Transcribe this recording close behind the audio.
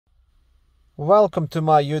Welcome to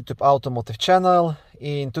my YouTube automotive channel.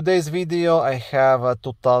 In today's video I have a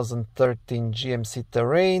 2013 GMC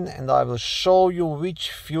Terrain and I will show you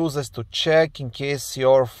which fuses to check in case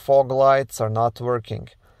your fog lights are not working.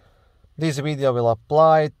 This video will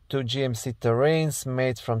apply to GMC Terrains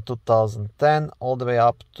made from 2010 all the way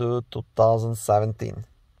up to 2017.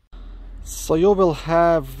 So you will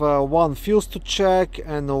have one fuse to check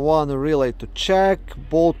and one relay to check.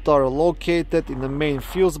 Both are located in the main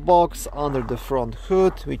fuse box under the front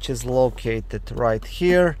hood, which is located right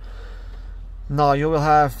here. Now you will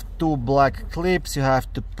have two black clips you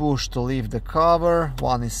have to push to lift the cover.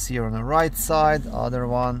 One is here on the right side, other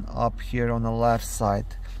one up here on the left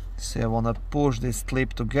side. So you want to push this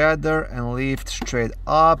clip together and lift straight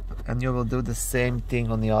up, and you will do the same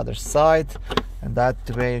thing on the other side, and that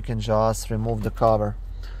way you can just remove the cover.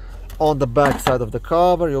 On the back side of the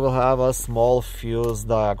cover you will have a small fuse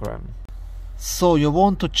diagram. So you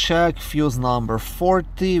want to check fuse number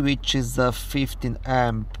 40, which is a 15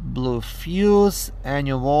 amp blue fuse, and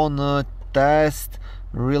you want to test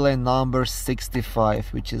relay number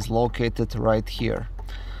 65, which is located right here.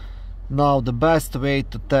 Now the best way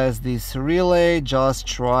to test this relay, just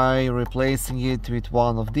try replacing it with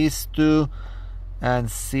one of these two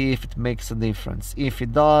and see if it makes a difference. If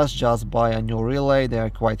it does, just buy a new relay. They are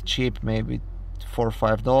quite cheap, maybe $4 or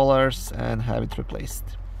 $5, and have it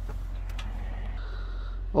replaced.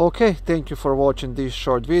 Okay, thank you for watching this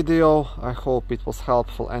short video. I hope it was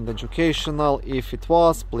helpful and educational. If it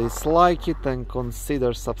was, please like it and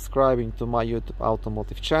consider subscribing to my YouTube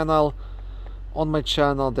automotive channel. On my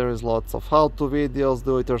channel there is lots of how-to videos,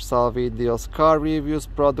 do-it-yourself videos, car reviews,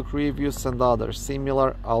 product reviews and other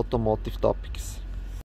similar automotive topics.